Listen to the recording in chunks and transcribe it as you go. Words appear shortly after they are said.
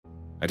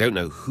I don't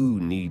know who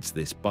needs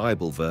this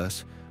Bible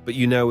verse, but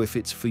you know, if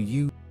it's for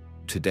you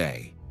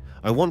today,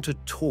 I want to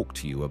talk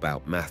to you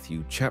about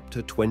Matthew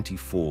chapter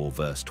 24,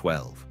 verse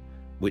 12,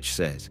 which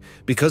says,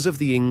 "Because of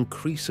the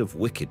increase of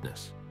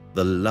wickedness,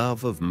 the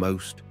love of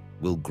most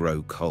will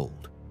grow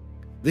cold."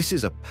 This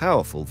is a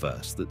powerful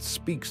verse that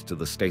speaks to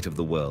the state of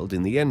the world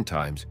in the end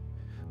times.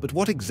 But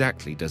what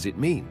exactly does it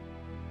mean?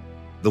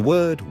 The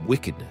word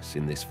wickedness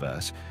in this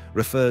verse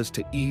refers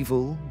to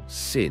evil,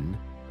 sin,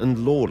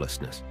 and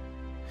lawlessness.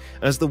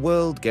 As the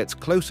world gets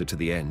closer to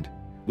the end,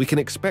 we can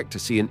expect to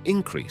see an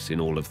increase in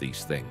all of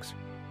these things.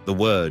 The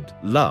word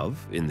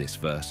love in this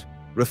verse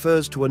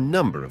refers to a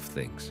number of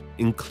things,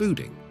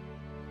 including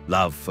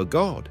love for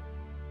God,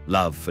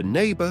 love for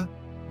neighbor,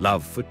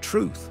 love for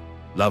truth,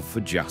 love for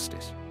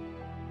justice.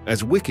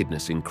 As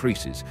wickedness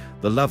increases,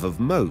 the love of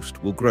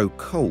most will grow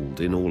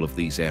cold in all of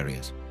these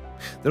areas.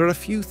 There are a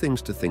few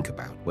things to think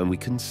about when we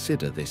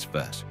consider this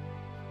verse.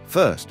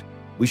 First,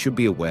 we should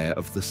be aware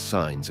of the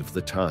signs of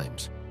the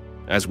times.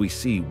 As we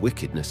see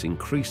wickedness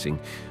increasing,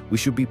 we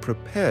should be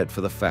prepared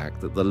for the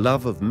fact that the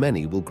love of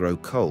many will grow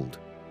cold.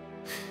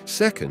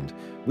 Second,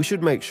 we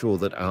should make sure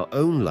that our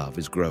own love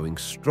is growing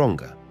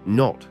stronger,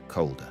 not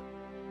colder.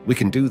 We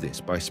can do this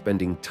by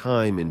spending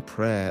time in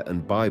prayer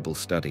and Bible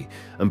study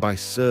and by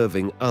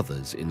serving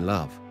others in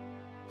love.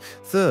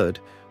 Third,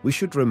 we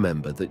should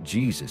remember that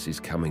Jesus is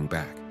coming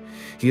back.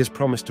 He has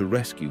promised to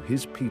rescue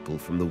his people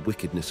from the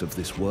wickedness of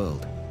this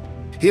world.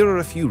 Here are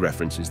a few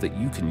references that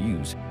you can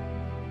use.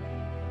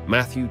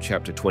 Matthew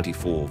chapter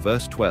 24,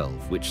 verse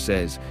 12, which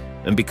says,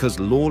 "And because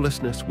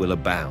lawlessness will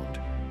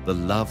abound, the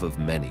love of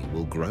many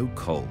will grow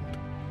cold."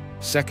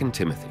 2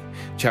 Timothy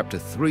chapter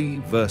 3,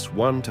 verse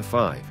 1 to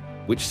 5,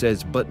 which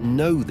says, "But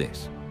know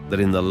this, that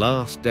in the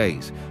last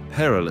days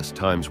perilous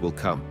times will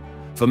come.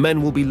 For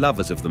men will be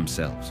lovers of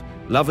themselves,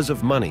 lovers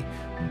of money,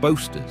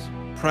 boasters,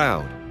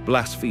 proud,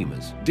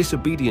 blasphemers,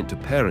 disobedient to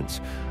parents,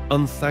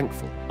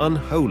 unthankful,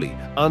 unholy,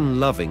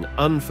 unloving,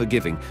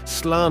 unforgiving,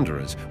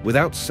 slanderers,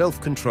 without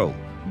self-control,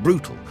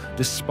 brutal,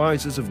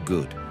 despisers of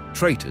good,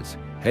 traitors,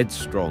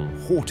 headstrong,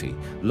 haughty,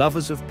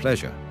 lovers of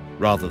pleasure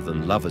rather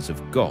than lovers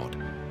of God,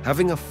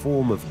 having a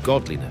form of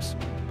godliness,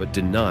 but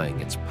denying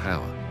its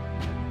power.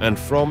 And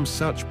from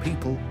such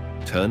people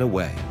turn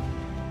away."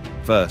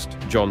 1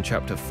 John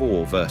chapter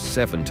 4, verse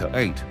 7 to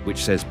 8,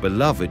 which says,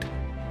 "Beloved,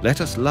 let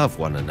us love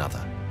one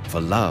another,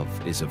 for love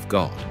is of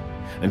God.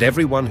 And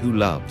everyone who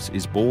loves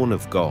is born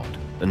of God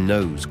and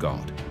knows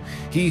God.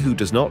 He who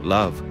does not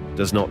love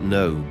does not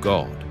know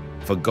God,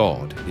 for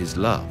God is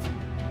love."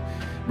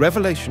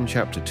 Revelation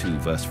chapter 2,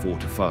 verse 4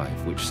 to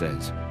 5, which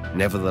says,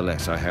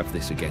 "Nevertheless I have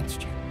this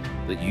against you,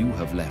 that you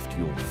have left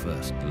your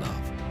first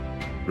love.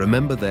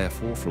 Remember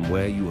therefore from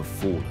where you have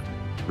fallen,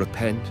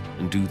 repent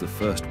and do the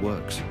first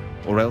works,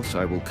 or else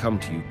I will come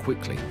to you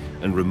quickly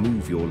and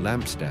remove your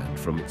lampstand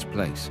from its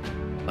place,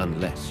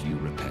 unless you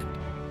repent."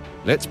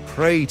 Let's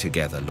pray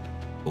together.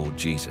 Lord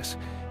Jesus,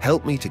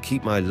 help me to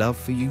keep my love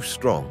for you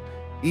strong,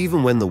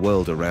 even when the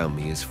world around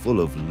me is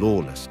full of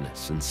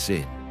lawlessness and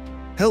sin.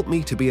 Help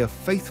me to be a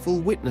faithful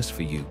witness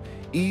for you,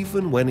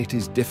 even when it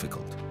is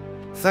difficult.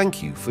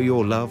 Thank you for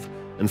your love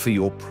and for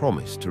your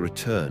promise to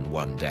return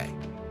one day.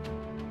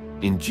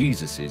 In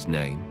Jesus'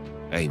 name,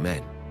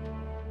 amen.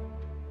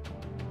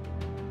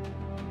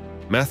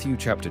 Matthew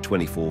chapter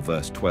 24,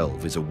 verse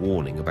 12 is a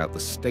warning about the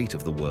state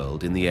of the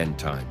world in the end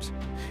times.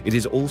 It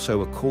is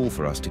also a call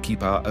for us to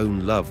keep our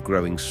own love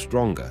growing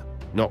stronger,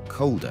 not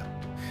colder.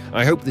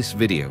 I hope this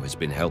video has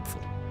been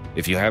helpful.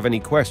 If you have any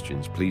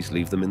questions, please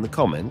leave them in the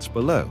comments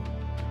below.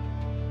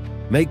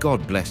 May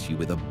God bless you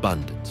with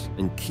abundance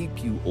and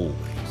keep you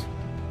always.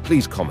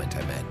 Please comment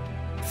amen.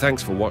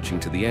 Thanks for watching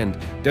to the end.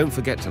 Don't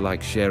forget to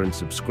like, share, and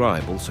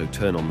subscribe. Also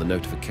turn on the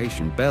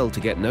notification bell to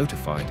get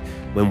notified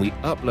when we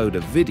upload a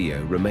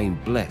video. Remain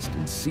blessed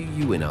and see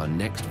you in our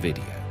next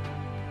video.